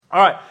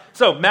All right,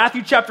 so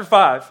Matthew chapter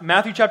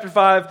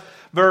 5,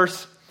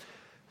 verse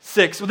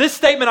 6. Well, this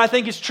statement I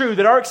think is true,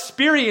 that our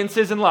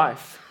experiences in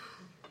life,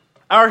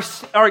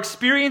 our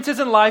experiences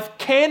in life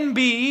can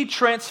be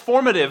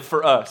transformative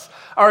for us.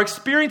 Our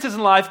experiences in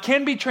life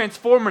can be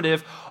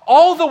transformative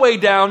all the way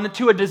down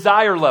to a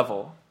desire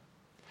level.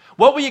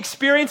 What we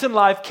experience in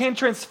life can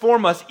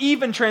transform us,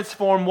 even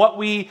transform what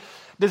we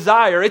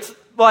desire. It's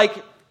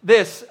like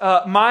this.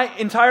 My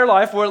entire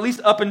life, or at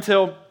least up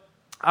until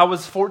I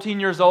was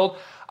 14 years old,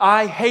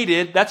 I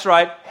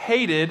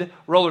hated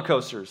roller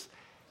coasters.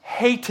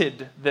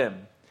 Hated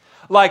them.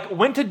 Like,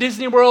 went to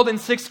Disney World in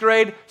 6th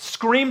grade,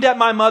 screamed at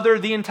my mother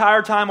the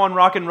entire time on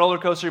Rock and Roller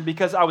Coaster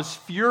because I was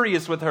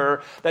furious with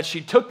her that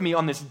she took me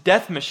on this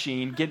death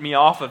machine, get me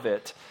off of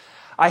it.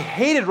 I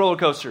hated roller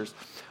coasters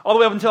all the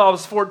way up until I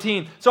was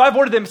 14. So I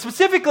avoided them.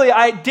 Specifically,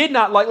 I did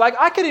not like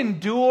I could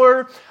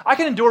endure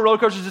roller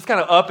coasters just kind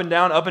of up and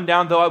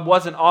down, though I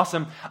wasn't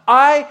awesome.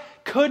 I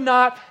could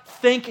not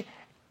think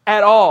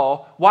at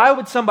all, why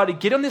would somebody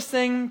get on this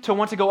thing to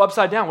want to go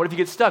upside down? What if you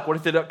get stuck? What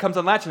if it comes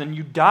unlatched and then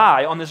you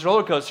die on this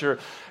roller coaster?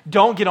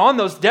 Don't get on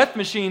those death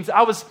machines.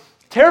 I was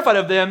terrified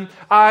of them.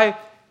 I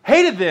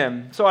hated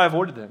them, so I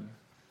avoided them.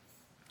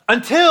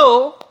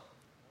 Until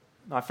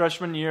my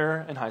freshman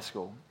year in high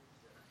school.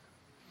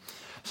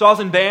 So I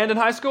was in band in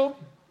high school.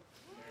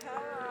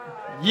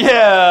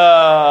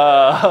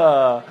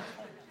 Yeah.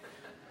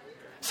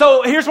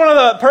 So here's one of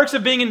the perks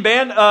of being in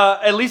band,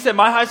 at least at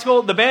my high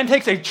school. The band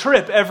takes a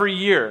trip every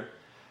year.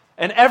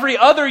 And every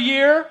other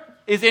year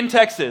is in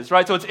Texas,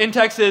 right? So it's in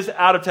Texas,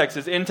 out of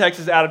Texas, in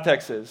Texas, out of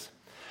Texas.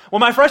 Well,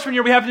 my freshman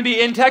year, we happened to be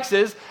in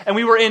Texas, and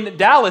we were in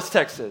Dallas,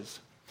 Texas.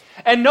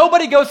 And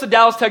nobody goes to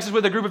Dallas, Texas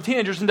with a group of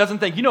teenagers and doesn't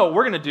think, you know what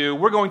we're going to do?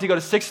 We're going to go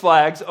to Six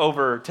Flags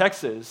over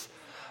Texas,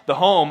 the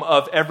home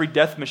of every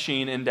death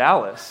machine in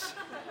Dallas.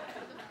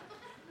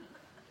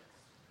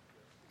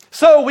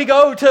 So we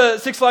go to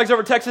Six Flags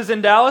over Texas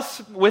in Dallas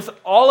with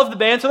all of the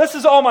band. So this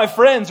is all my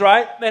friends,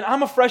 right? And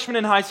I'm a freshman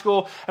in high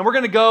school, and we're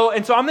going to go.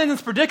 And so I'm in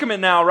this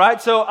predicament now,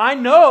 right? So I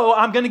know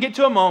I'm going to get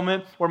to a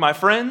moment where my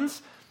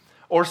friends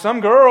or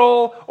some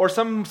girl or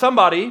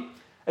somebody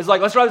is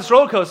like, let's ride this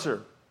roller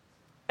coaster.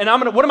 And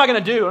what am I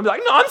going to do? I'm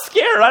like, no, I'm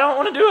scared. I don't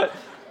want to do it.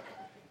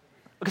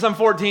 Because I'm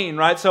 14,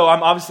 right? So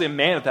I'm obviously a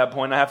man at that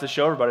point. I have to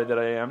show everybody that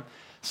I am.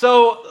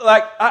 So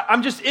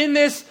I'm just in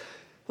this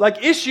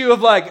issue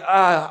of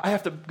I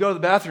have to go to the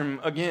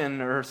bathroom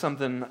again or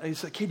something.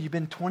 He's like, kid, you've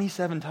been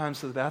 27 times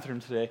to the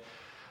bathroom today.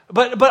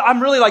 But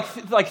I'm really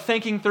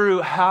thinking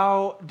through,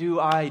 how do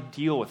I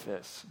deal with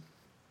this?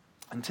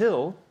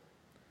 Until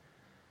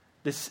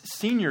this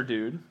senior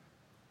dude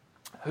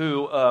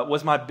who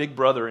was my big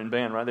brother in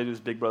band, right? They do this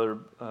big brother,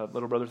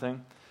 little brother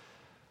thing.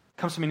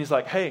 Comes to me and he's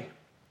like, hey,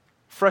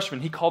 freshman.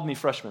 He called me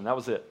freshman. That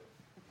was it.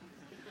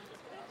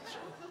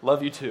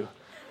 Love you too.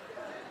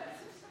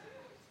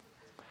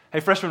 Hey,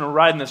 freshmen, we're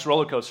riding this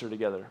roller coaster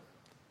together.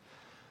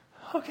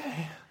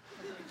 Okay.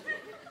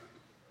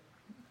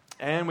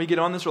 And we get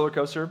on this roller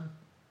coaster.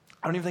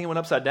 I don't even think it went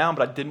upside down,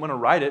 but I didn't want to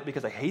ride it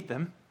because I hate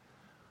them.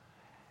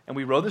 And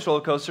we rode this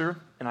roller coaster,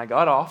 and I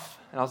got off,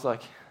 and I was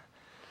like,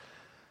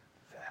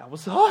 that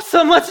was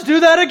awesome. Let's do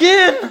that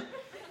again.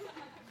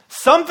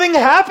 Something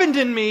happened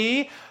in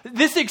me.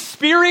 This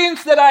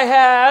experience that I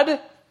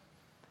had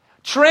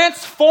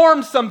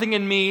transformed something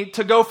in me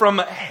to go from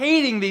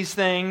hating these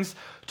things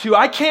to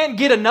I can't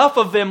get enough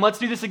of them, let's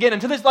do this again. And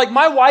to this,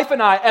 my wife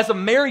and I, as a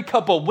married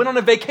couple, went on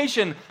a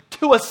vacation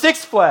to a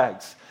Six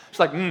Flags. She's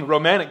like,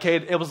 romantic,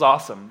 Kate. It was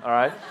awesome, all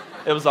right?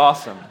 It was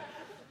awesome.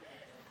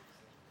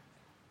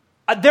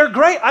 They're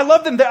great. I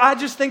love them. I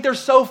just think they're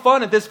so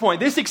fun at this point.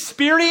 This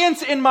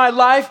experience in my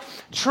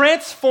life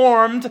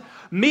transformed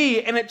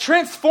me, and it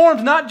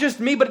transformed not just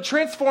me, but it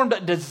transformed a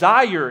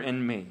desire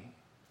in me,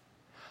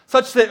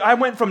 such that I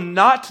went from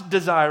not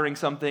desiring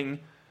something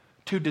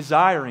to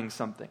desiring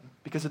something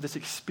because of this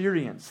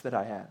experience that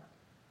I had.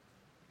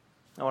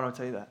 I want to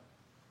tell you that.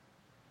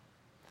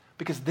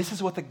 Because this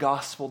is what the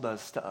gospel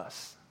does to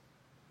us.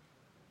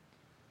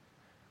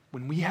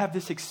 When we have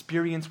this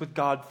experience with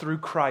God through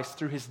Christ,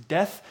 through his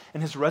death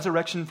and his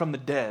resurrection from the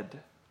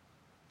dead,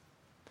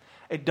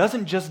 it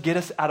doesn't just get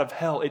us out of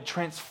hell, it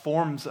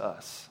transforms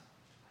us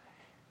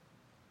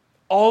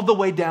all the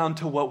way down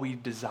to what we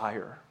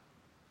desire.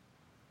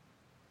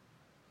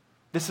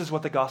 This is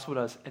what the gospel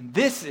does. And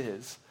this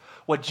is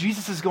what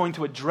Jesus is going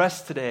to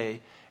address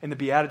today in the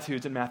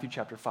Beatitudes in Matthew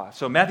chapter 5.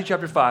 So Matthew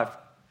chapter 5,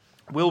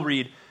 we'll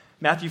read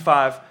Matthew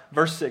 5,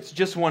 verse 6.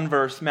 Just one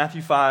verse,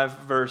 Matthew 5,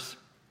 verse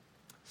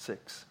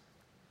 6.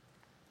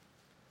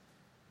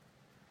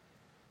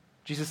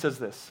 Jesus says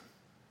this,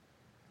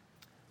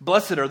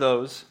 blessed are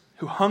those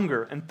who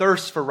hunger and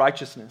thirst for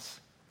righteousness,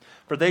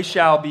 for they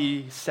shall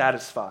be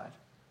satisfied.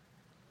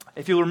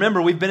 If you'll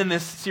remember, we've been in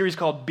this series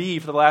called Be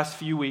for the last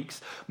few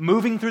weeks,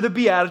 moving through the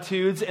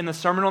Beatitudes in the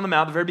Sermon on the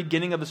Mount, the very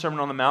beginning of the Sermon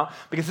on the Mount,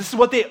 because this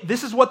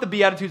is what the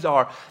Beatitudes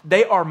are.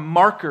 They are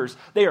markers.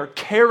 They are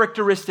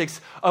characteristics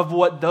of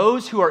what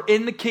those who are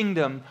in the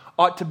kingdom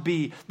ought to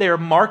be. They are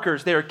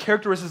markers. They are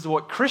characteristics of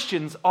what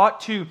Christians ought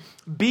to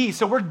be.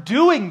 So we're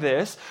doing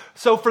this.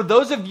 So for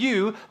those of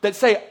you that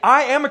say,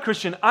 I am a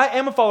Christian, I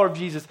am a follower of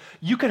Jesus,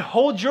 you can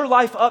hold your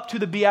life up to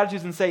the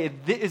Beatitudes and say,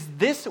 is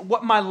this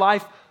what my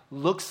life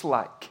looks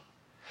like?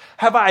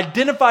 Have I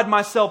identified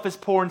myself as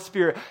poor in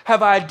spirit?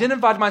 Have I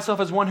identified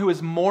myself as one who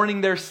is mourning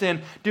their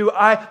sin?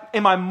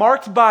 Am I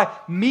marked by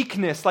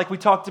meekness like we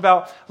talked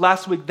about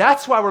last week?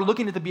 That's why we're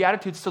looking at the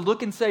Beatitudes, to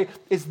look and say,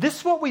 is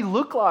this what we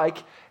look like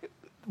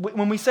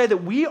when we say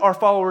that we are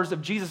followers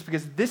of Jesus?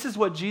 Because this is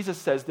what Jesus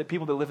says that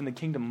people that live in the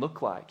kingdom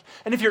look like.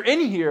 And if you're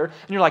in here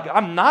and you're like,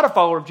 I'm not a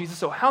follower of Jesus,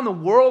 so how in the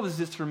world is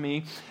this for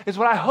me? Is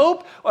what I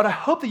hope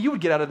that you would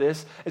get out of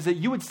this is that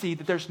you would see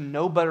that there's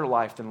no better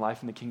life than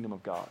life in the kingdom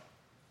of God.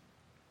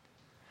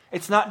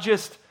 It's not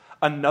just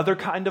another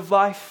kind of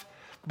life,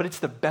 but it's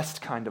the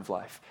best kind of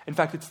life. In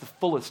fact, it's the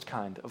fullest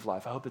kind of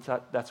life. I hope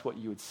that's what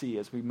you would see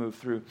as we move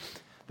through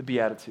the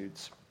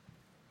Beatitudes.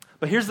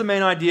 But here's the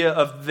main idea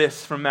of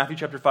this from Matthew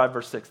chapter 5,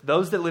 verse 6.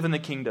 Those that live in the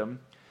kingdom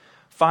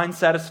find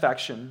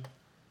satisfaction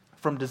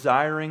from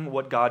desiring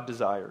what God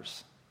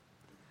desires.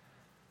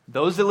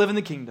 Those that live in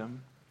the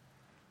kingdom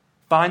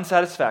find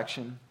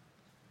satisfaction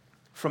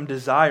from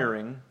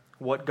desiring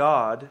what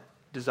God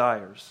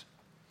desires.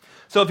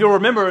 So if you'll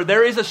remember,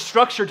 there is a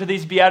structure to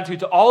these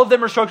Beatitudes. All of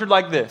them are structured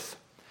like this.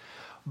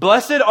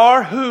 Blessed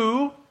are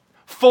who,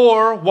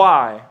 for,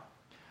 why.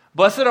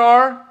 Blessed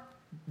are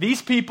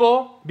these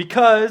people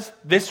because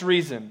this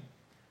reason.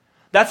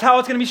 That's how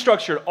it's going to be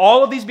structured.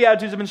 All of these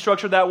Beatitudes have been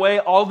structured that way.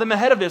 All of them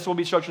ahead of this will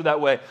be structured that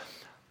way.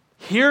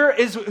 Here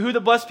is who the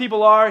blessed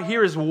people are.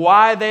 Here is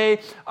why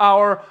they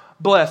are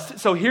blessed.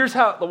 So here's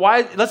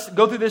why. Let's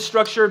go through this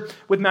structure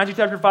with Matthew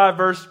chapter 5,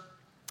 verse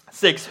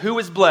 6. Who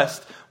is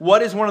blessed?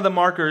 What is one of the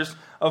markers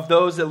of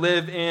those that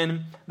live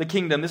in the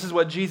kingdom? This is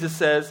what Jesus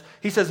says.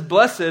 He says,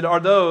 blessed are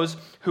those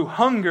who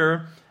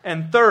hunger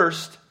and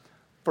thirst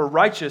for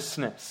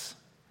righteousness.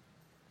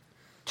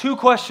 Two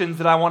questions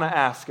that I want to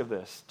ask of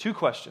this. Two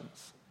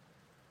questions.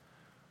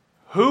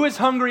 Who is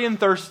hungry and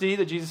thirsty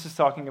that Jesus is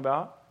talking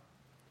about?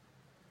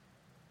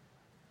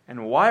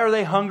 And why are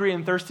they hungry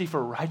and thirsty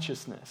for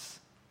righteousness?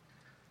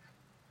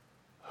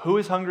 Who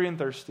is hungry and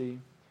thirsty?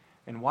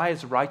 And why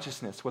is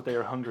righteousness what they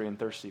are hungry and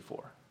thirsty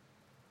for?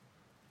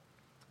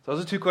 So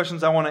those are two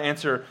questions I want to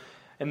answer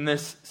in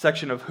this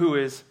section of who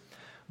is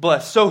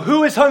blessed. So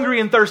who is hungry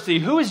and thirsty?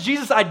 Who is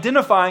Jesus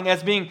identifying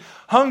as being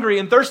hungry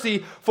and thirsty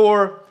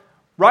for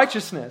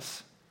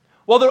righteousness?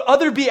 Well, the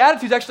other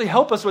Beatitudes actually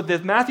help us with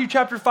this. Matthew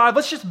chapter 5,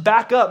 let's just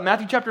back up.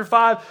 Matthew chapter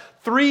 5,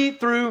 3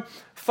 through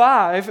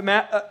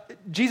 5,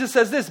 Jesus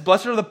says this,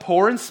 blessed are the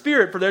poor in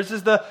spirit, for theirs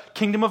is the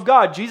kingdom of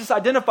God. Jesus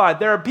identified,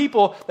 there are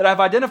people that I've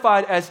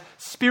identified as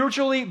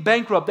spiritually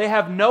bankrupt. They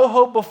have no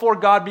hope before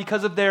God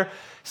because of their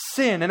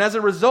sin. And as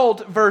a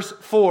result, verse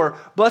 4,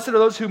 blessed are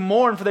those who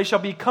mourn, for they shall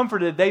be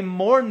comforted. They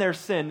mourn their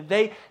sin.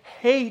 They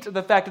hate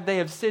the fact that they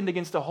have sinned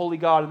against a holy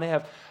God and they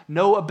have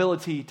no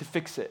ability to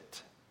fix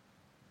it.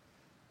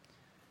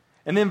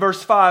 And then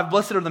verse 5,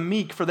 blessed are the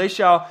meek, for they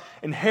shall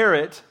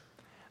inherit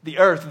the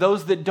earth.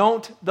 Those that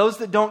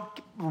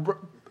don't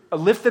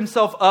lift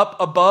themselves up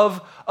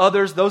above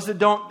others, those that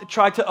don't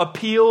try to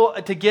appeal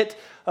to get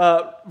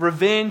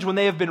revenge when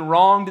they have been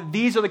wronged.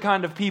 These are the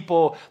kind of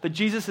people that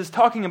Jesus is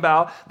talking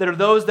about, that are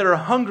those that are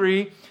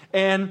hungry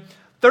and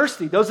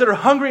thirsty. Those that are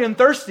hungry and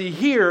thirsty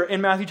here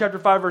in Matthew chapter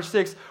 5, verse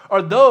 6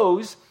 are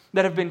those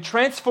that have been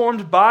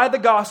transformed by the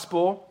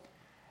gospel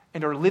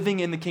and are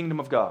living in the kingdom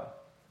of God.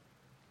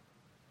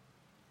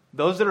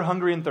 Those that are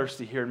hungry and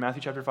thirsty here in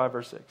Matthew chapter 5,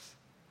 verse 6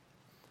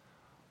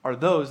 are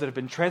those that have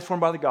been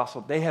transformed by the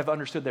gospel. They have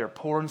understood they are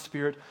poor in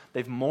spirit.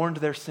 They've mourned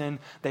their sin.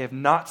 They have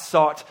not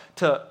sought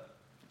to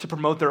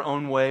promote their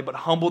own way, but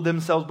humbled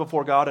themselves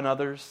before God and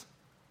others.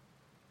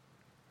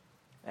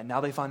 And now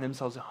they find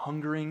themselves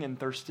hungering and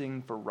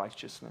thirsting for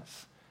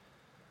righteousness.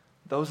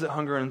 Those that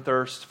hunger and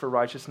thirst for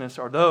righteousness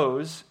are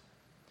those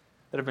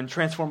that have been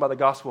transformed by the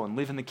gospel and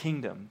live in the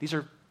kingdom. These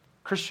are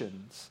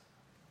Christians.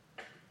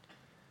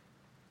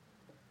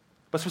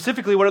 But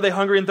specifically, what are they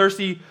hungry and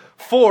thirsty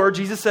for?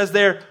 Jesus says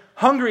they're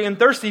hungry and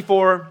thirsty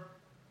for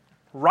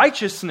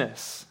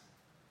righteousness.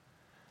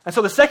 And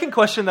so the second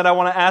question that I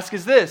want to ask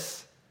is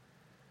this.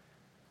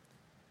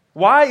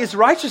 Why is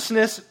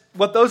righteousness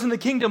what those in the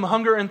kingdom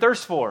hunger and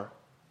thirst for?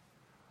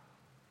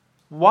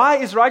 Why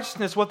is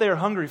righteousness what they are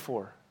hungry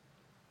for?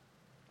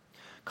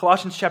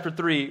 Colossians chapter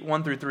 3,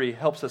 1 through 3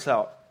 helps us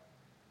out.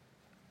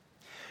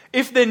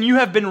 If then you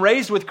have been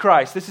raised with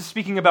Christ, this is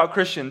speaking about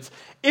Christians,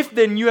 if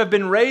then you have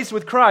been raised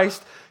with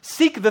Christ,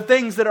 seek the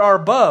things that are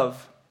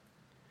above,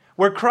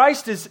 where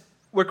Christ is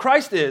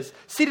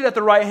seated at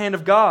the right hand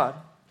of God.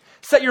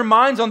 Set your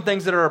minds on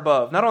things that are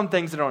above, not on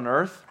things that are on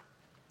earth.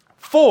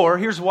 For,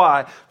 here's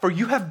why, for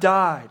you have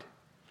died,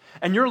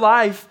 and your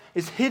life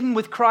is hidden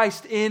with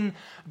Christ in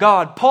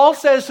God. Paul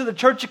says to the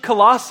church at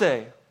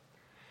Colossae,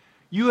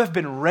 you have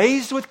been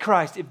raised with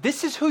Christ. If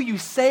this is who you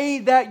say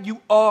that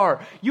you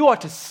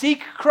ought to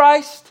seek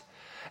Christ.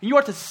 You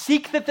ought to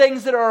seek the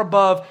things that are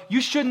above.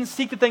 You shouldn't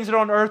seek the things that are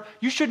on earth.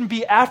 You shouldn't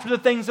be after the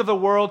things of the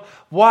world.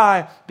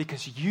 Why?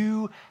 Because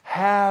you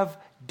have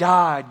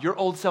died. Your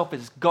old self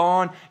is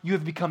gone. You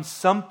have become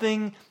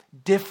something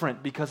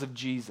different because of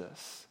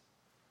Jesus.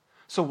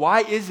 So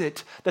why is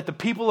it that the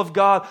people of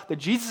God that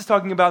Jesus is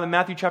talking about in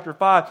Matthew chapter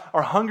 5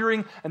 are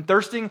hungering and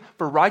thirsting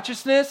for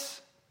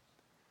righteousness?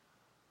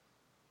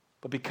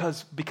 But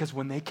because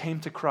when they came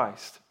to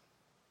Christ,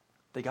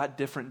 they got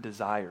different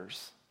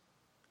desires.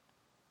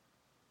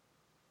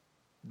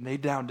 They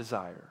now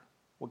desire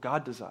what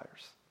God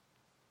desires.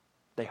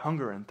 They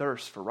hunger and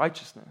thirst for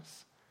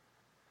righteousness.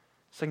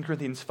 2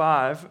 Corinthians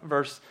 5,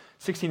 verse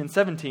 16 and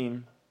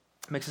 17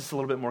 makes this a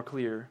little bit more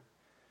clear.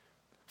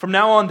 From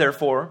now on,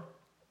 therefore,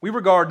 we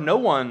regard no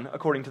one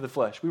according to the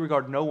flesh. We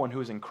regard no one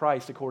who is in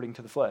Christ according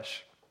to the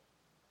flesh.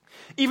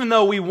 Even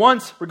though we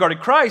once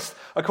regarded Christ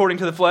according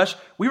to the flesh,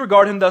 we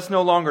regard him thus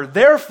no longer.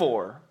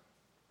 Therefore,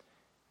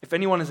 if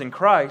anyone is in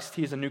Christ,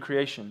 he is a new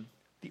creation.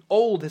 The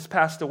old has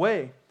passed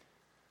away.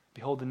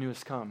 Behold, the new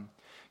has come.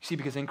 You see,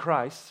 because in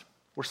Christ,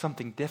 we're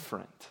something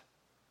different.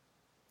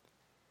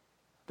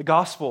 The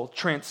gospel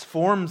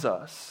transforms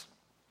us.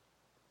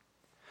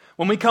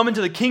 When we come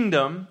into the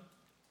kingdom,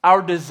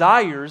 our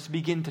desires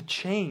begin to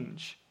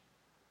change.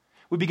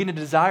 We begin to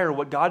desire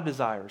what God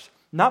desires.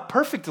 Not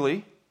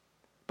perfectly,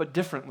 but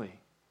differently.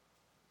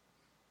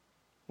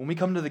 When we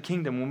come to the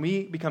kingdom, when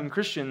we become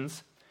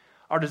Christians,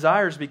 our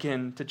desires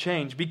begin to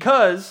change.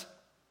 Because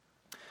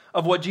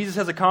of what Jesus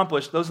has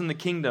accomplished, those in the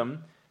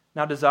kingdom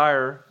now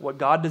desire what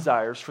God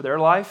desires for their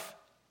life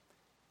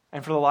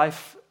and for the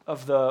life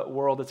of the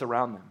world that's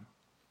around them.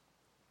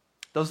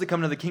 Those that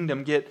come to the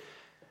kingdom get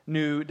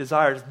new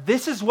desires.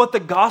 This is what the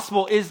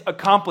gospel is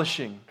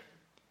accomplishing.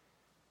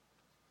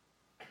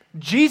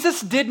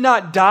 Jesus did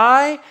not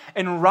die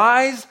and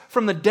rise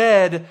from the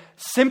dead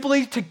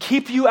simply to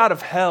keep you out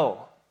of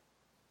hell.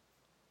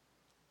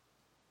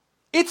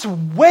 It's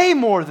way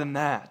more than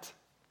that.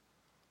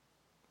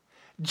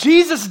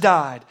 Jesus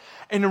died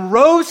and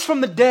rose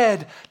from the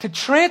dead to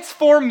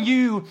transform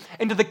you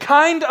into the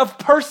kind of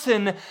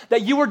person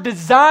that you were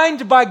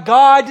designed by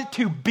God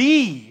to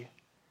be.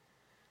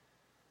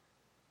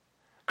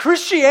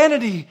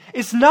 Christianity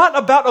is not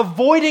about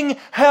avoiding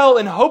hell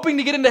and hoping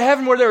to get into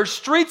heaven where there are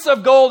streets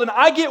of gold and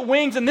I get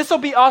wings and this will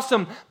be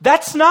awesome.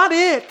 That's not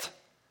it.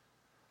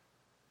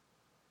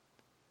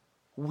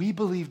 We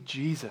believe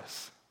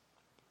Jesus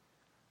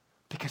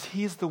because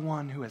he is the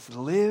one who has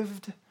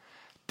lived,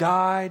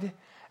 died,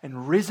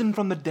 and risen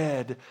from the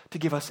dead to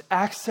give us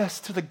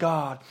access to the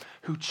God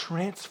who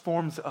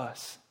transforms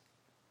us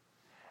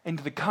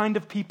into the kind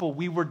of people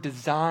we were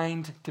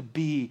designed to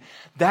be.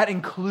 That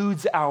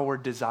includes our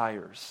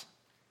desires.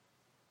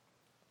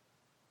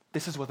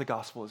 This is what the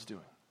gospel is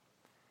doing.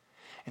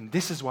 And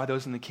this is why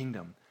those in the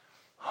kingdom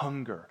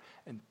hunger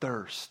and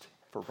thirst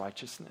for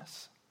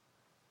righteousness.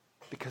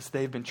 Because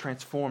they've been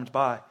transformed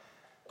by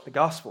the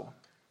gospel.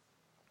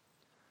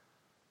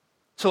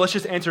 So let's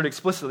just answer it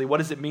explicitly. What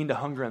does it mean to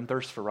hunger and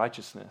thirst for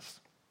righteousness?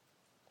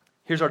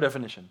 Here's our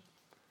definition.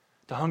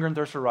 To hunger and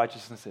thirst for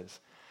righteousness is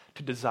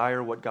to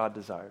desire what God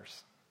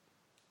desires.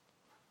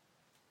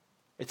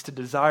 It's to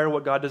desire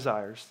what God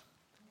desires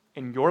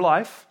in your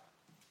life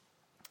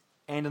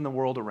and in the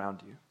world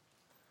around you.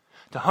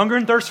 To hunger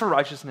and thirst for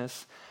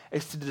righteousness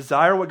is to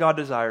desire what God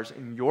desires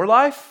in your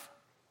life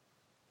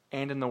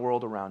and in the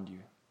world around you.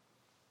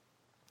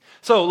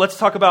 So let's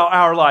talk about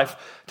our life.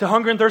 To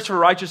hunger and thirst for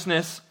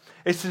righteousness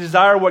is to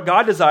desire what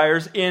God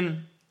desires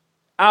in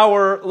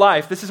our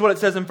life. This is what it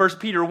says in 1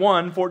 Peter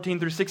 1, 14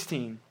 through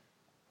 16.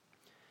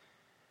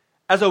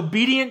 As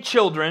obedient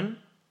children,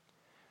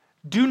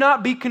 do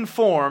not be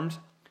conformed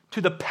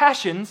to the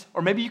passions,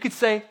 or maybe you could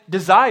say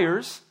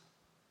desires.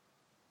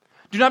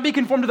 Do not be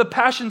conformed to the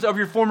passions of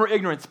your former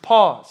ignorance.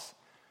 Pause.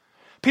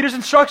 Peter's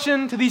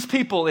instruction to these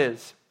people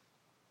is,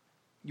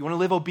 you want to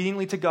live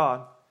obediently to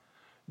God.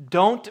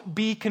 Don't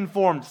be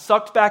conformed,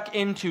 sucked back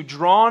into,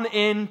 drawn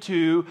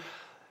into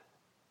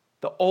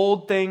the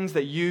old things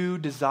that you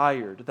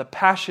desired, the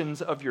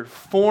passions of your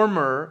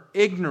former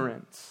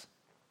ignorance.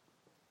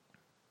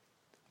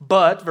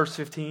 But, verse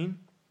 15,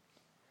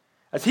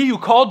 as he who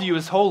called you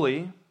is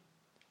holy,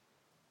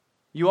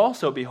 you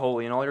also be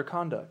holy in all your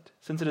conduct,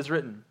 since it is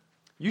written,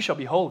 you shall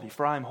be holy,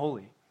 for I am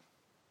holy.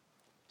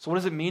 So what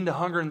does it mean to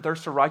hunger and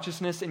thirst for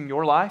righteousness in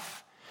your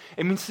life?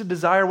 It means to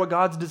desire what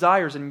God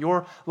desires in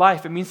your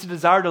life. It means to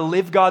desire to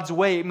live God's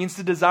way. It means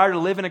to desire to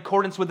live in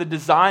accordance with the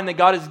design that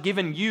God has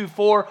given you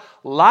for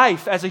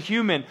life as a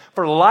human,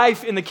 for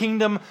life in the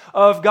kingdom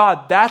of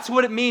God. That's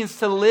what it means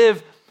to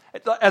live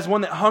as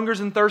one that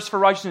hungers and thirsts for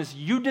righteousness.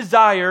 You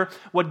desire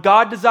what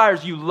God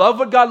desires. You love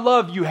what God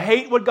loves. You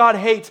hate what God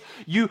hates.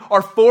 You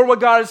are for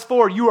what God is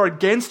for. You are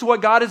against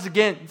what God is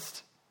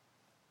against.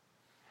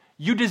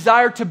 You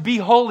desire to be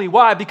holy.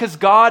 Why? Because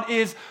God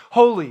is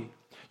holy.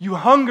 You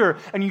hunger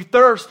and you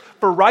thirst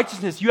for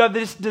righteousness. You have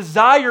this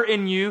desire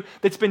in you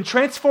that's been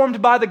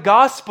transformed by the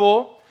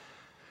gospel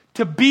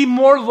to be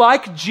more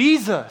like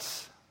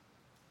Jesus.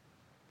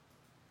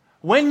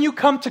 When you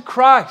come to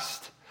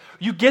Christ,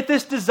 you get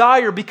this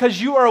desire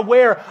because you are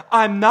aware,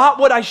 I'm not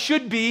what I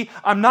should be,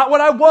 I'm not what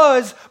I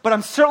was, but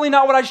I'm certainly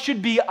not what I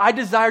should be. I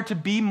desire to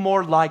be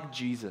more like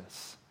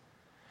Jesus.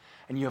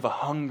 And you have a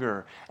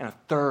hunger and a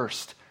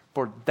thirst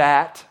for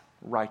that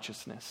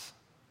righteousness.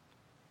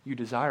 You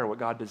desire what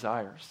God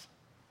desires.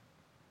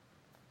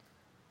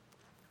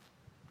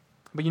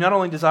 But you not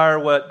only desire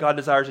what God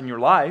desires in your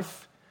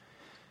life,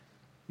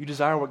 you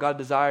desire what God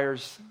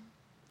desires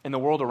in the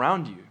world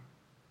around you.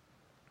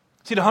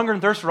 See, the hunger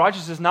and thirst for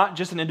righteousness is not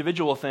just an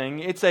individual thing,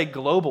 it's a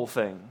global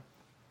thing.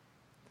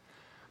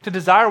 To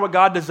desire what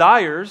God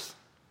desires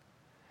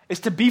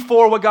is to be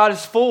for what God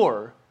is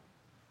for.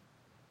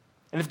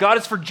 And if God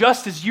is for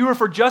justice, you are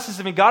for justice.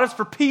 And if God is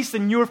for peace,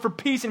 then you are for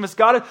peace. And if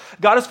God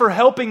is for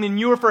helping, then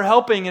you are for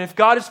helping. And if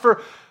God is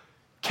for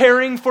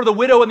caring for the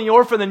widow and the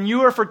orphan, then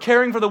you are for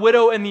caring for the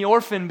widow and the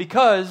orphan,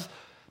 because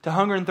to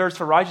hunger and thirst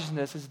for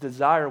righteousness is to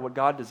desire what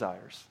God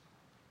desires.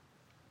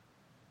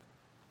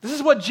 This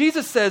is what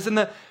Jesus says in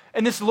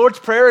this Lord's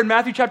Prayer in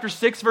Matthew chapter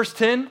 6, verse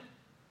 10.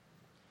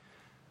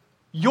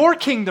 Your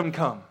kingdom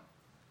come.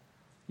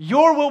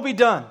 Your will be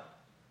done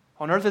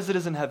on earth as it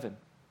is in heaven.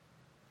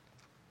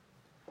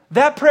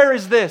 That prayer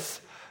is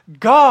this: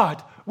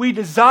 God, we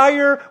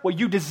desire what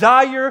you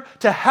desire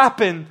to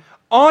happen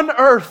on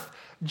earth,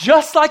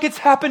 just like it's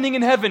happening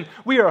in heaven.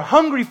 We are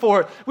hungry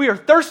for it. We are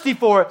thirsty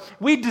for it.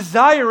 We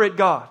desire it,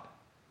 God.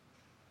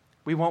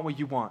 We want what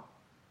you want,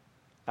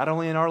 not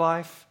only in our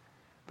life,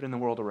 but in the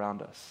world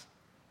around us.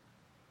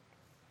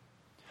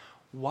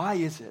 Why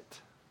is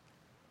it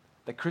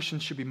that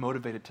Christians should be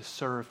motivated to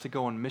serve, to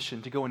go on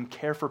mission, to go and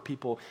care for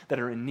people that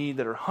are in need,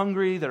 that are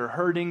hungry, that are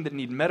hurting, that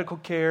need medical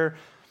care,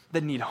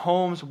 that need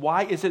homes?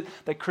 Why is it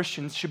that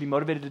Christians should be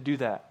motivated to do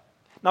that?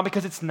 Not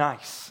because it's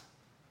nice,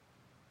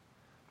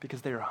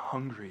 because they are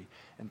hungry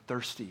and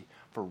thirsty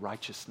for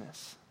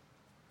righteousness.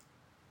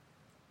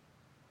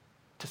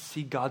 To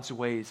see God's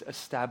ways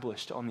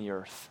established on the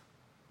earth.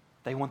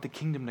 They want the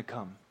kingdom to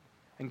come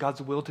and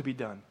God's will to be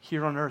done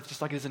here on earth,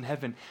 just like it is in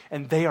heaven.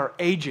 And they are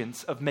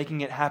agents of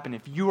making it happen.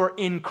 If you are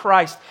in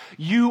Christ,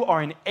 you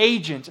are an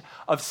agent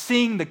of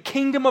seeing the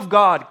kingdom of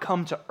God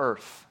come to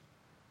earth.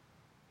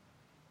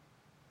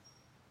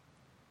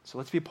 So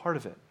let's be a part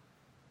of it.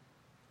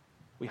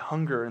 We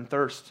hunger and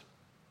thirst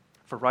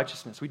for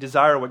righteousness. We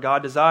desire what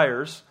God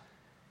desires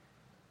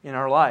in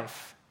our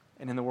life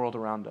and in the world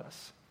around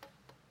us.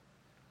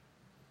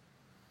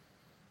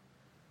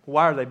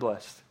 Why are they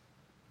blessed?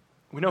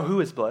 We know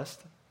who is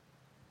blessed,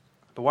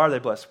 but why are they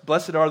blessed?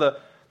 Blessed are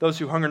those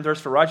who hunger and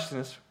thirst for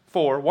righteousness.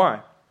 For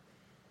why?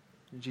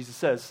 And Jesus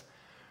says,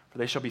 for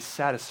they shall be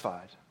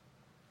satisfied.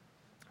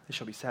 They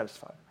shall be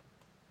satisfied.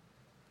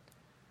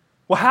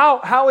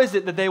 Well, how is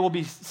it that they will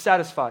be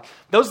satisfied?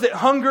 Those that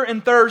hunger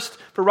and thirst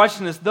for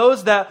righteousness,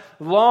 those that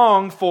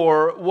long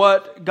for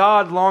what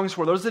God longs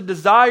for, those that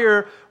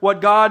desire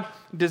what God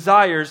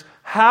desires,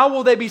 how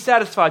will they be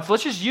satisfied? So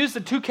let's just use the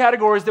two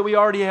categories that we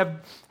already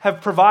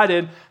have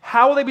provided.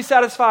 How will they be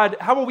satisfied?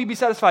 How will we be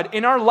satisfied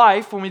in our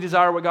life when we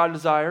desire what God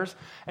desires?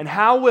 And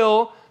how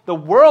will the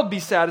world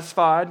be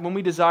satisfied when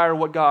we desire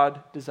what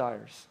God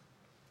desires?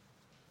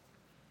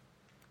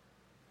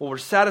 Well, we're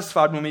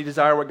satisfied when we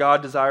desire what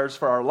God desires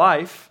for our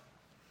life,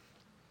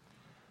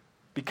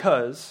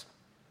 because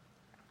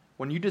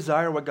when you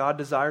desire what God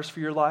desires for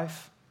your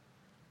life,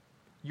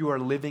 you are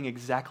living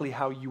exactly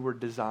how you were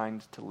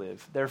designed to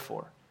live.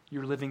 Therefore,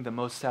 you're living the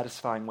most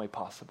satisfying way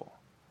possible.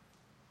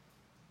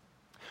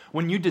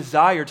 When you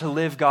desire to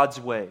live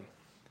God's way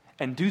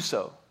and do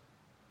so,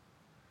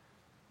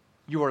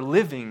 you are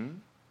living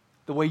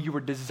the way you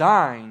were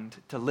designed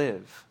to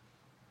live,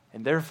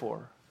 and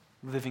therefore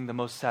living the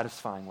most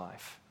satisfying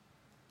life.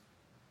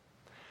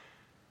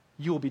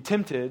 You will be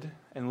tempted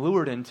and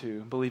lured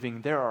into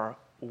believing there are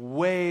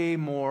way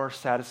more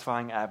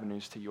satisfying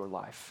avenues to your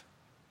life.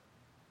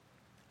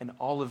 And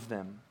all of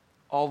them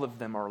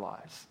are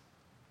lies.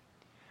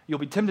 You'll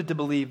be tempted to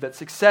believe that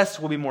success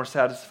will be more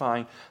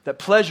satisfying, that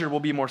pleasure will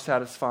be more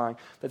satisfying,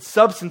 that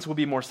substance will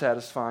be more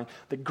satisfying,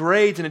 that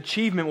grades and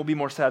achievement will be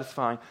more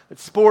satisfying, that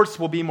sports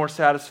will be more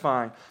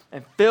satisfying,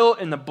 and fill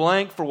in the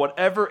blank for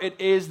whatever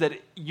it is that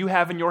you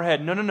have in your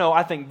head. No,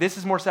 I think this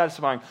is more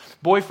satisfying.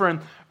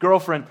 Boyfriend,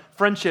 girlfriend,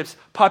 friendships,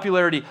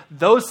 popularity,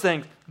 those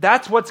things,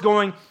 that's what's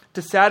going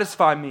to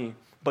satisfy me.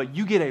 But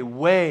you get a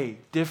way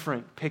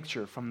different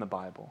picture from the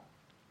Bible.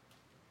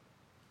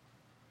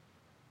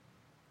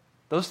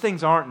 Those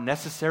things aren't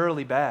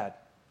necessarily bad.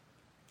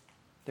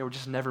 They were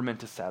just never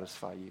meant to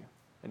satisfy you.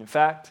 And in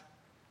fact,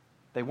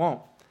 they won't.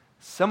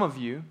 Some of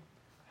you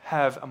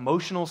have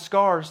emotional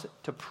scars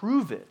to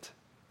prove it.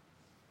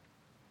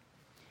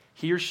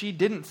 He or she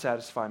didn't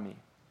satisfy me.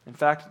 In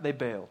fact, they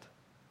bailed.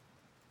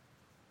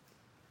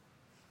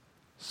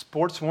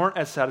 Sports weren't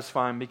as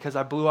satisfying because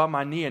I blew out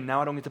my knee and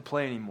now I don't get to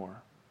play anymore.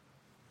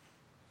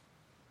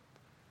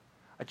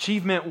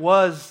 Achievement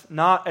was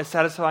not as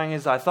satisfying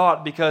as I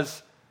thought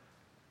because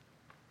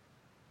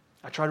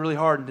I tried really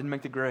hard and didn't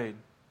make the grade.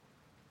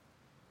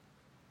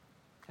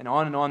 And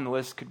on the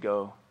list could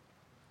go.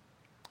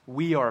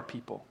 We are a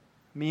people,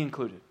 me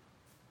included,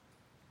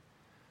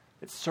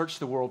 that search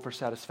the world for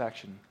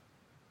satisfaction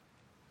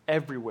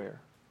everywhere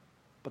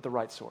but the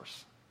right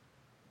source.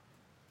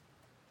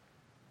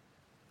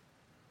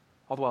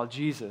 All the while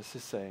Jesus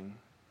is saying,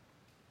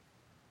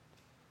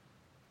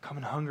 come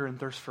and hunger and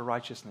thirst for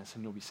righteousness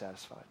and you'll be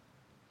satisfied.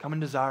 Come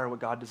and desire what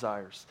God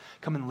desires.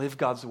 Come and live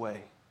God's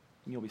way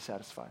and you'll be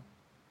satisfied.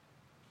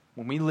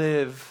 When we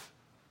live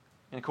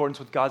in accordance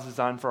with God's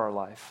design for our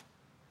life,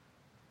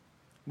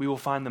 we will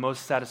find the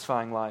most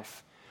satisfying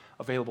life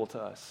available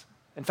to us.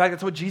 In fact,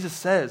 that's what Jesus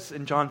says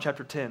in John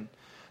chapter 10.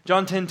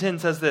 John 10:10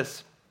 says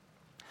this,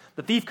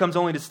 the thief comes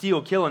only to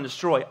steal, kill, and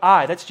destroy.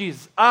 That's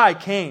Jesus, I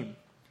came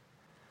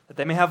that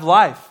they may have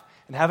life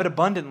and have it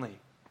abundantly.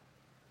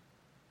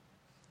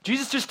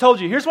 Jesus just told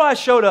you, here's why I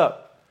showed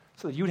up,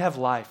 so that you would have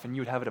life and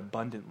you would have it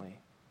abundantly.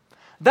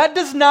 That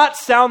does not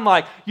sound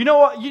like, you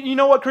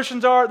know what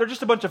Christians are? They're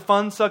just a bunch of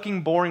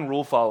fun-sucking, boring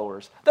rule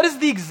followers. That is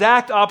the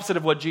exact opposite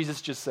of what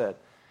Jesus just said.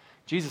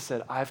 Jesus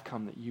said, I've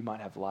come that you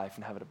might have life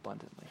and have it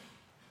abundantly.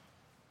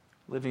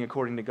 Living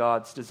according to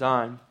God's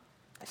design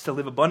is to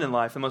live abundant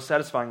life, the most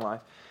satisfying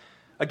life.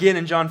 Again,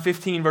 in John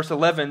 15, verse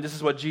 11, this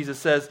is what Jesus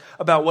says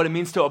about what it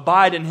means to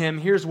abide in Him.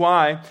 Here's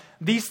why.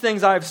 These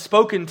things I have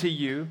spoken to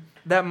you,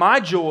 that my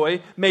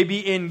joy may be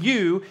in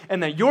you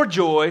and that your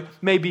joy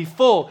may be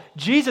full.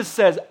 Jesus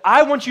says,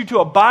 I want you to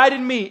abide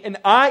in me and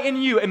I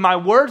in you and my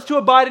words to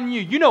abide in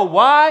you. You know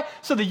why?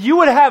 So that you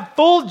would have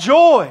full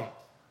joy.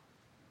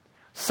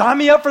 Sign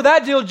me up for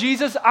that deal,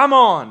 Jesus. I'm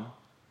on.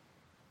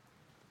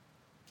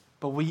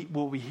 But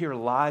will we hear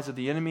lies of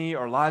the enemy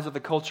or lies of the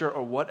culture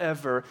or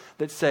whatever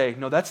that say,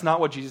 no, that's not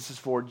what Jesus is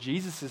for.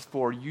 Jesus is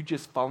for you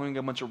just following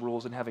a bunch of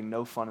rules and having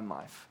no fun in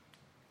life.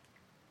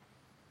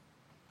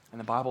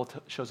 And the Bible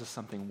shows us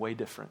something way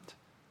different.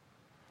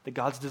 That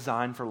God's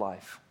design for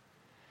life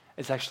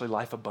is actually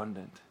life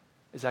abundant.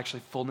 Is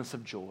actually fullness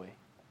of joy.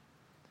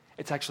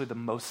 It's actually the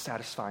most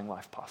satisfying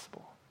life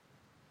possible.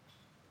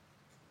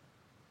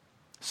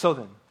 So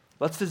then,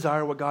 let's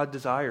desire what God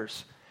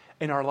desires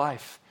in our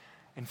life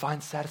and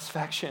find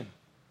satisfaction.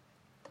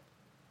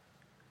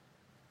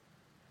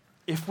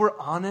 If we're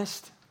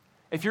honest,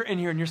 if you're in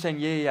here and you're saying,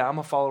 yeah, I'm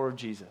a follower of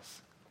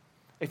Jesus.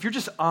 If you're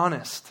just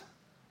honest,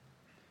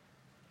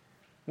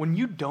 when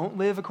you don't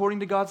live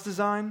according to God's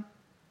design,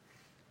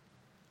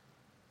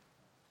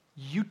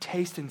 you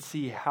taste and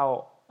see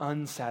how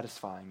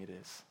unsatisfying it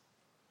is.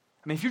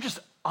 I mean, if you're just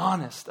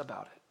honest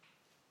about it,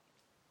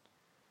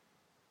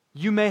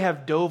 you may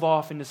have dove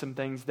off into some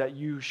things that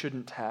you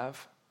shouldn't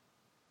have.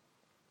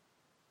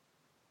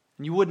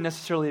 And you wouldn't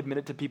necessarily admit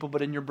it to people,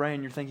 but in your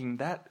brain you're thinking,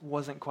 that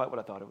wasn't quite what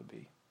I thought it would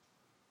be.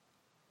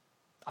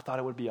 I thought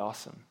it would be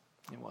awesome.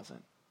 It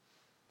wasn't.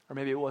 Or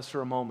maybe it was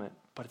for a moment,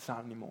 but it's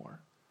not anymore.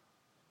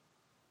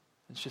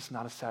 It's just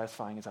not as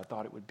satisfying as I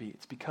thought it would be.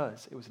 It's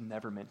because it was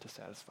never meant to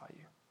satisfy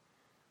you.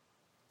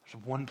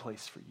 There's one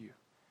place for you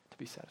to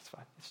be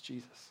satisfied. It's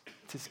Jesus.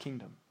 It's His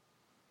kingdom.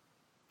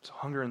 So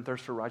hunger and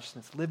thirst for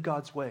righteousness. Live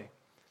God's way.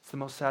 It's the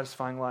most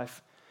satisfying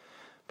life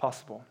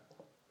possible.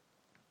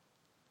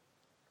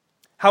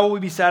 How will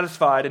we be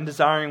satisfied in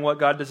desiring what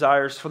God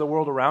desires for the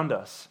world around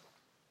us?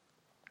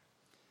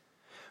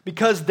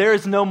 Because there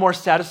is no more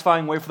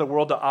satisfying way for the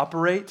world to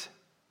operate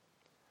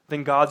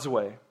than God's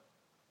way.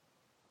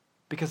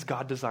 Because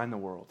God designed the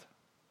world.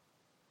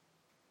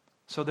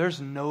 So there's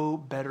no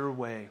better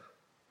way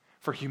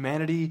for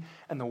humanity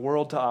and the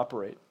world to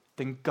operate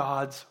than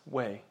God's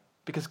way.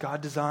 Because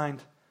God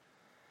designed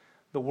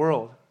the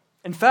world.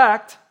 In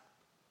fact,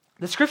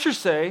 the scriptures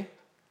say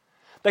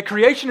that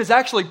creation is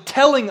actually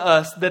telling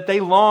us that they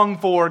long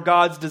for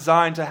God's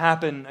design to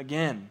happen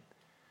again.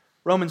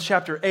 Romans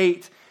chapter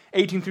 8,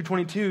 18 through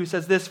 22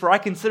 says this, for I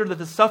consider that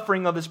the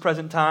suffering of this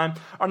present time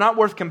are not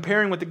worth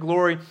comparing with the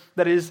glory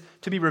that is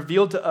to be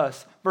revealed to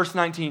us. Verse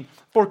 19,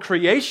 for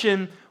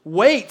creation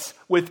waits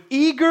with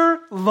eager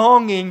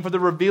longing for the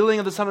revealing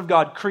of the Son of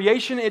God.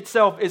 Creation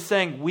itself is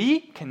saying, we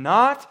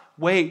cannot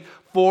wait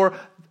for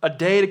a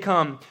day to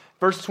come.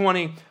 Verse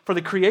 20, for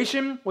the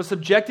creation was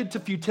subjected to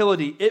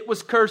futility. It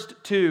was cursed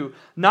too,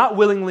 not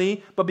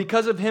willingly, but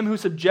because of Him who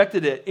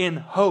subjected it, in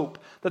hope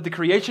that the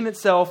creation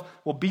itself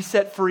will be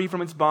set free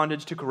from its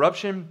bondage to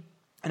corruption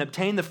and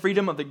obtain the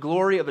freedom of the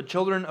glory of the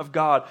children of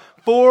God.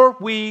 For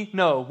we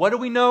know. What do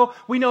we know?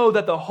 We know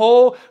that the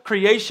whole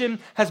creation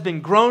has been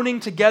groaning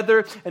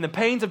together in the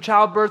pains of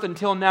childbirth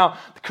until now.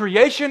 The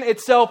creation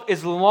itself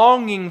is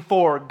longing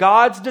for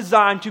God's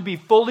design to be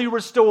fully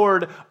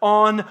restored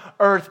on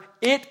earth.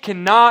 It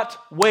cannot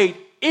wait.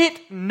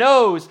 It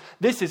knows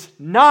this is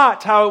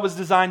not how it was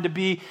designed to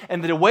be,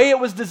 and the way it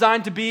was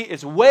designed to be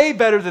is way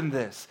better than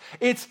this.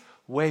 It's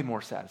way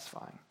more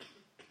satisfying.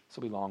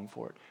 So we long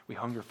for it. We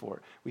hunger for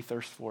it. We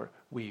thirst for it.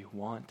 We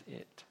want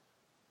it.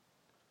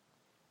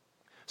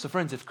 So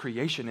friends, if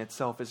creation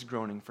itself is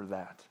groaning for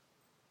that,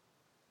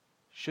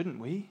 shouldn't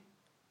we?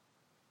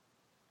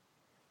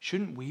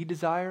 Shouldn't we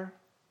desire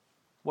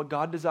what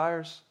God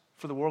desires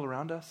for the world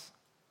around us?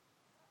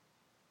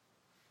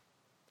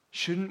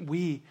 Shouldn't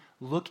we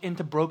look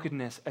into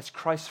brokenness as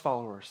Christ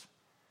followers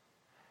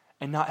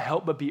and not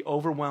help but be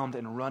overwhelmed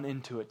and run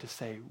into it to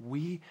say,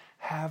 we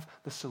have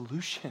the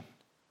solution.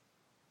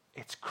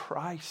 It's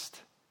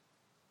Christ.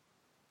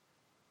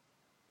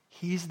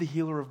 He's the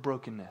healer of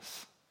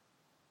brokenness.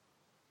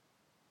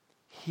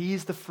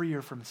 He's the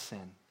freer from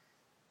sin.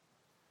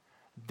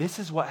 This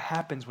is what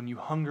happens when you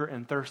hunger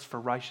and thirst for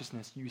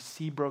righteousness. You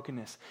see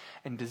brokenness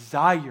and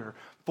desire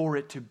for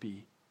it to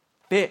be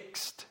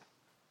fixed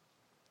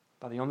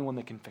by the only one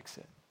that can fix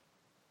it.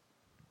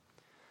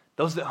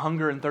 Those that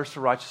hunger and thirst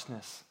for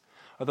righteousness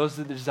are those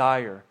that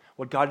desire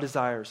what God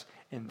desires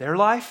in their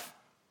life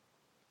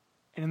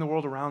and in the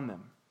world around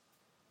them.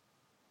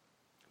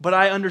 But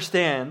I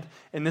understand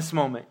in this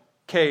moment,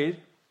 Cade,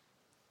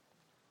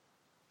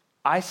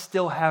 I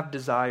still have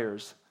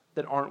desires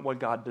that aren't what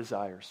God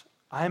desires.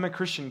 I am a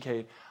Christian,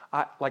 Cade.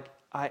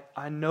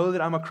 I know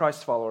that I'm a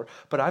Christ follower,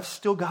 but I've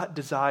still got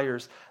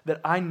desires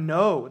that I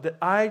know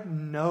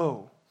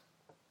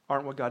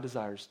aren't what God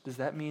desires. Does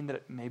that mean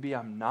that maybe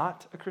I'm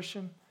not a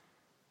Christian?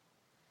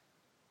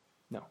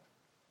 No.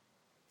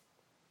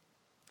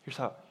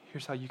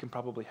 Here's how you can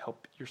probably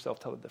help yourself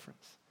tell the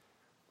difference.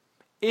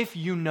 If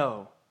you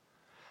know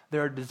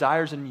there are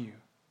desires in you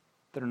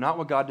that are not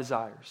what God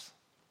desires,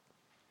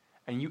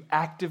 and you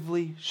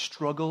actively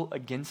struggle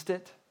against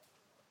it,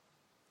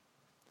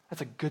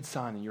 that's a good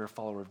sign that you're a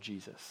follower of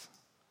Jesus.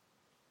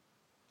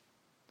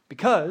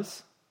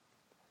 Because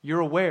you're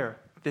aware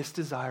this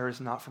desire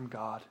is not from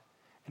God,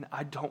 and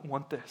I don't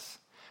want this.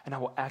 And I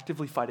will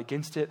actively fight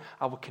against it.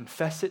 I will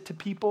confess it to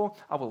people.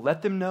 I will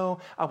let them know.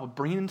 I will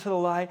bring it into the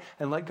light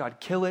and let God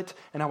kill it.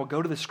 And I will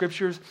go to the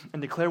scriptures and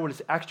declare what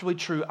is actually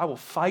true. I will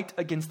fight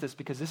against this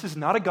because this is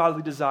not a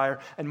godly desire.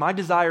 And my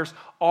desires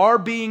are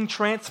being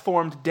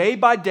transformed day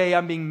by day.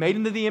 I'm being made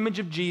into the image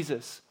of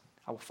Jesus.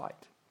 I will fight.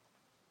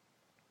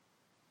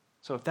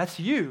 So if that's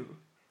you,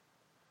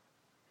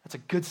 that's a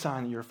good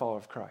sign that you're a follower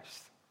of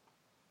Christ.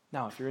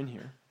 Now, if you're in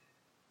here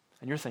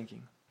and you're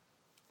thinking,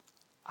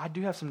 I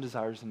do have some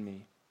desires in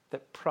me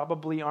that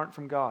probably aren't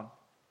from God.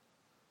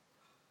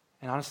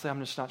 And honestly, I'm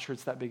just not sure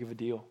it's that big of a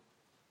deal.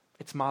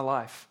 It's my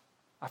life.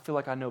 I feel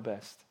like I know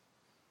best.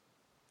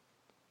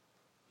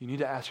 You need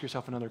to ask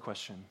yourself another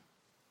question.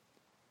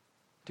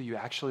 Do you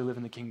actually live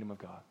in the kingdom of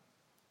God?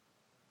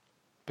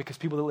 Because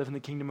people that live in the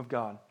kingdom of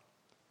God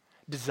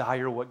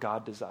desire what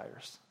God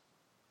desires.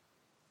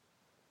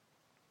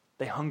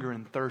 They hunger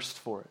and thirst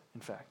for it,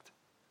 in fact.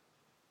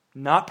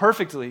 Not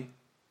perfectly,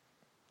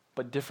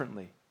 but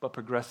differently, but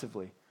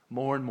progressively.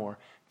 More and more,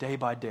 day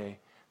by day,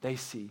 they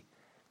see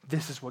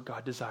this is what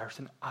God desires,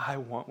 and I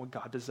want what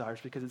God desires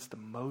because it's the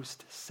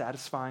most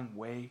satisfying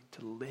way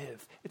to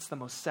live. It's the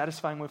most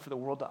satisfying way for the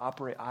world to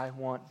operate. I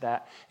want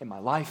that in my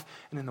life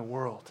and in the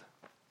world.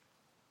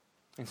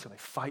 And so they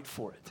fight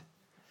for it.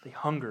 They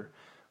hunger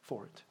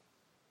for it.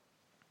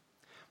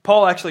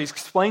 Paul actually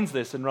explains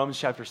this in Romans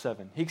chapter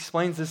 7. He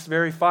explains this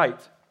very fight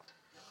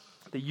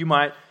that you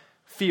might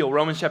feel.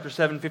 Romans chapter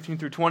 7, 15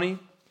 through 20.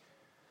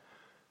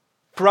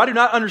 For I do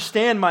not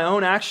understand my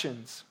own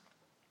actions.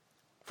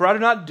 For I do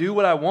not do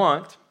what I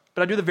want,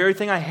 but I do the very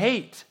thing I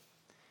hate.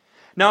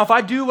 Now if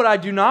I do what I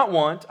do not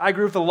want, I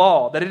agree with the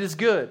law, that it is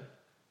good.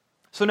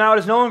 So now it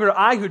is no longer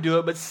I who do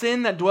it, but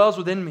sin that dwells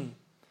within me.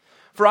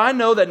 For I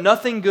know that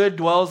nothing good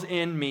dwells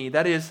in me,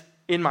 that is,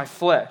 in my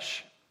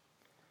flesh.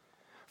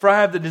 For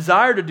I have the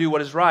desire to do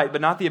what is right,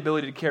 but not the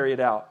ability to carry it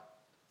out.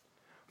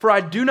 For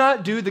I do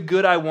not do the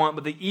good I want,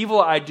 but the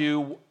evil I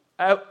do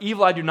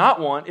not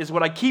want is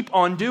what I keep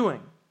on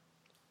doing.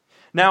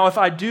 Now, if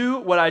I do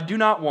what I do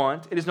not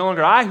want, it is no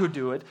longer I who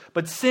do it,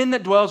 but sin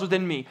that dwells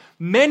within me.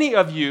 Many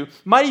of you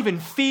might even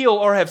feel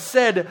or have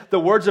said the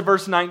words of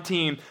verse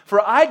 19,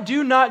 for I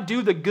do not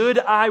do the good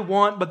I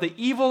want, but the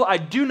evil I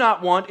do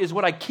not want is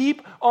what I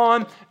keep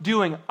on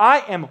doing.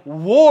 I am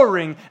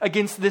warring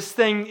against this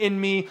thing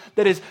in me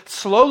that is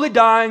slowly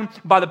dying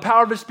by the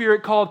power of the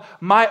Spirit called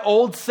my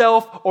old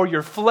self or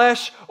your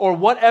flesh or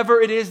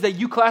whatever it is that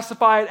you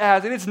classify it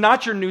as. It is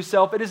not your new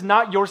self. It is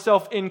not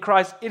yourself in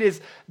Christ. It is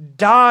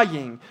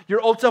dying. Your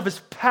old self is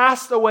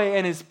passed away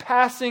and is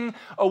passing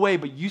away,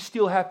 but you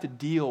still have to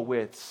deal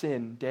with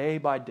sin day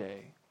by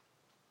day.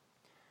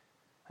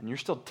 And you're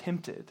still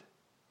tempted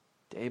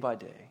day by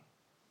day.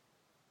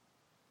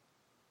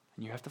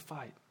 And you have to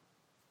fight.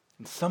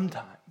 And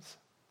sometimes,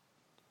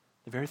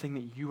 the very thing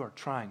that you are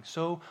trying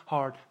so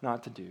hard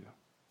not to do,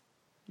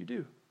 you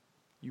do.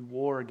 You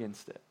war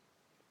against it.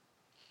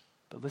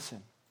 But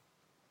listen,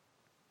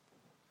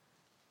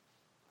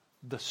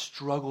 the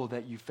struggle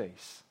that you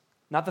face,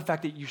 not the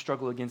fact that you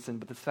struggle against it,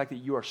 but the fact that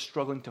you are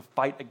struggling to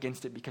fight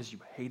against it because you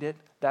hate it,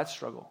 that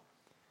struggle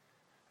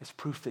is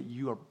proof that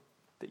you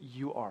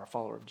are a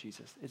follower of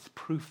Jesus. It's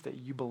proof that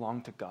you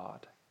belong to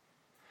God.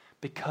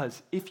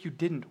 Because if you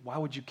didn't, why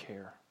would you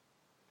care?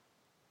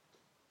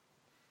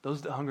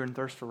 Those that hunger and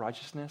thirst for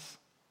righteousness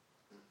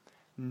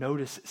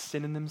notice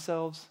sin in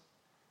themselves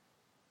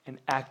and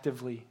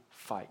actively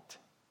fight.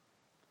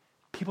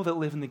 People that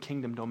live in the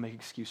kingdom don't make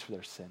excuse for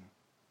their sin.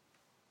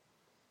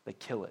 They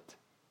kill it.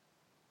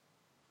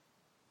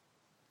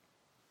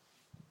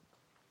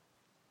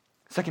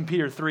 2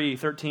 Peter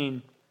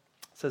 3:13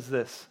 says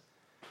this,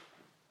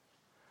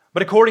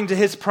 "But according to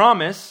his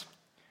promise,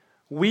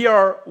 we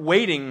are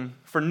waiting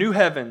for new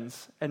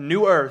heavens and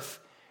new earth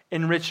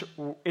in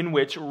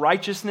which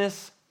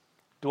righteousness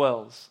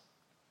dwells."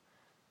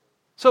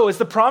 So is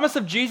the promise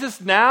of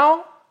Jesus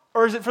now,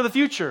 or is it for the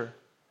future?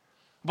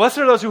 Blessed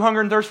are those who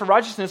hunger and thirst for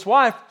righteousness.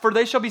 Why? For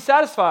they shall be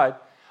satisfied.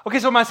 Okay,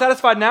 so am I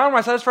satisfied now or am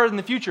I satisfied in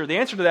the future? The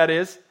answer to that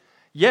is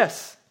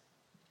yes.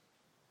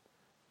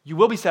 You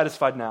will be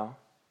satisfied now,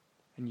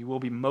 and you will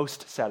be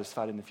most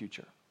satisfied in the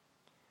future.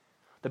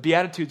 The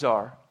Beatitudes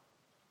are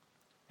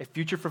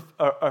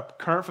a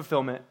current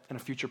fulfillment and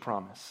a future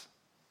promise.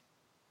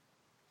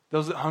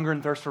 Those that hunger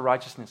and thirst for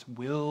righteousness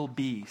will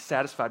be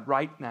satisfied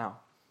right now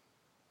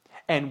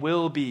and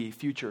will be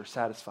future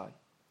satisfied.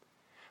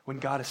 When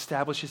God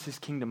establishes his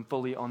kingdom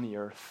fully on the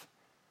earth,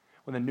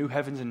 when the new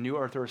heavens and new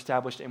earth are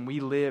established and we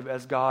live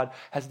as God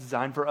has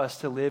designed for us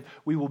to live,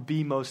 we will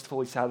be most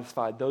fully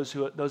satisfied. Those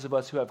of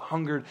us who have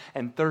hungered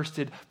and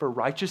thirsted for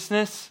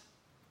righteousness,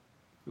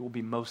 we will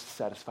be most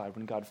satisfied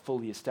when God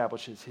fully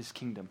establishes his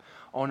kingdom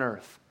on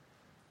earth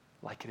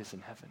like it is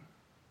in heaven.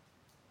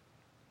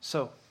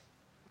 So,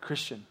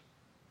 Christian,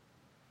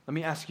 let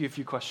me ask you a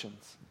few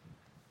questions.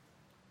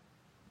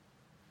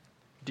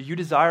 Do you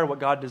desire what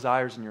God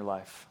desires in your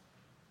life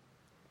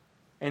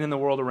and in the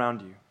world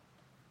around you?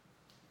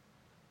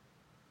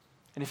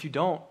 And if you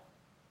don't,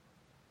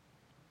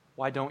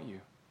 why don't you?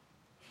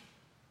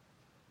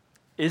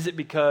 Is it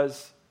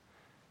because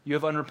you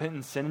have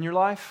unrepentant sin in your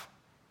life?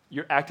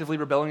 You're actively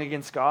rebelling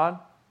against God?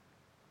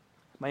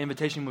 My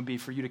invitation would be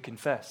for you to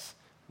confess,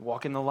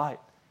 walk in the light,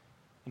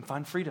 and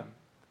find freedom.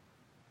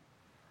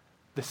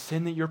 The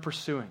sin that you're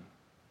pursuing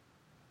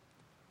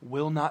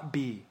will not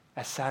be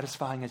as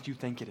satisfying as you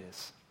think it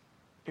is.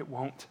 It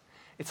won't.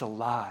 It's a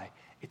lie.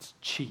 It's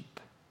cheap.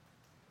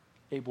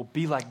 It will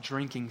be like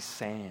drinking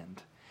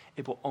sand.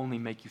 It will only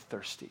make you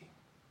thirsty.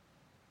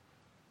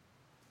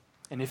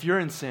 And if you're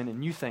in sin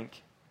and you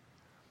think,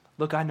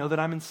 look, I know that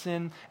I'm in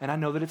sin and I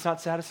know that it's not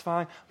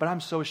satisfying, but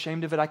I'm so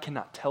ashamed of it I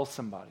cannot tell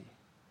somebody.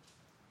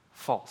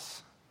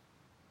 False.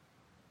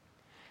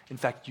 In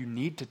fact, you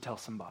need to tell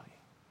somebody.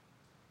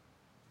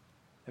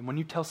 And when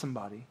you tell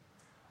somebody,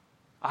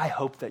 I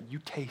hope that you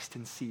taste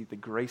and see the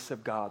grace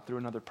of God through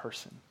another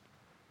person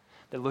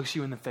that looks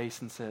you in the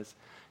face and says,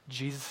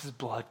 Jesus'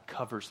 blood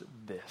covers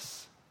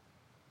this.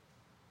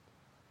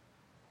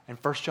 And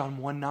 1 John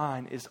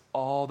 1:9 is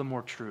all the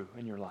more true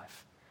in your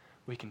life.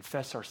 We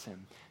confess our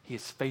sin. He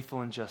is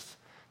faithful and just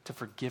to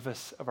forgive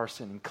us of our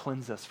sin and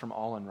cleanse us from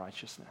all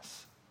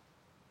unrighteousness.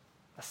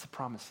 That's the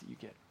promise that you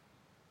get.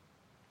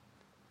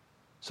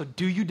 So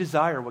do you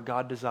desire what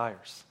God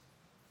desires?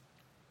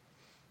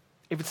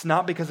 If it's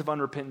not because of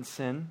unrepentant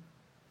sin,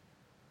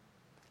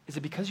 is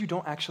it because you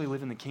don't actually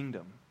live in the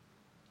kingdom?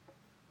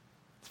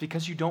 It's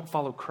because you don't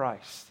follow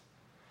Christ.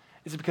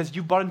 Is it because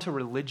you bought into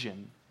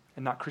religion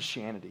and not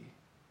Christianity?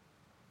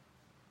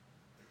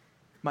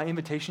 My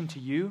invitation to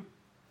you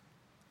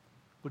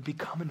would be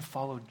come and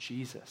follow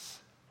Jesus.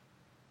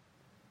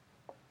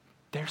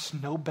 There's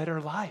no better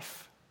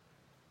life.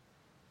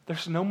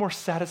 There's no more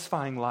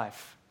satisfying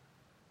life.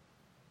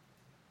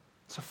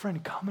 So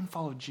friend, come and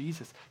follow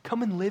Jesus.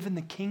 Come and live in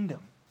the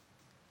kingdom.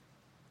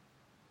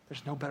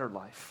 There's no better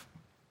life.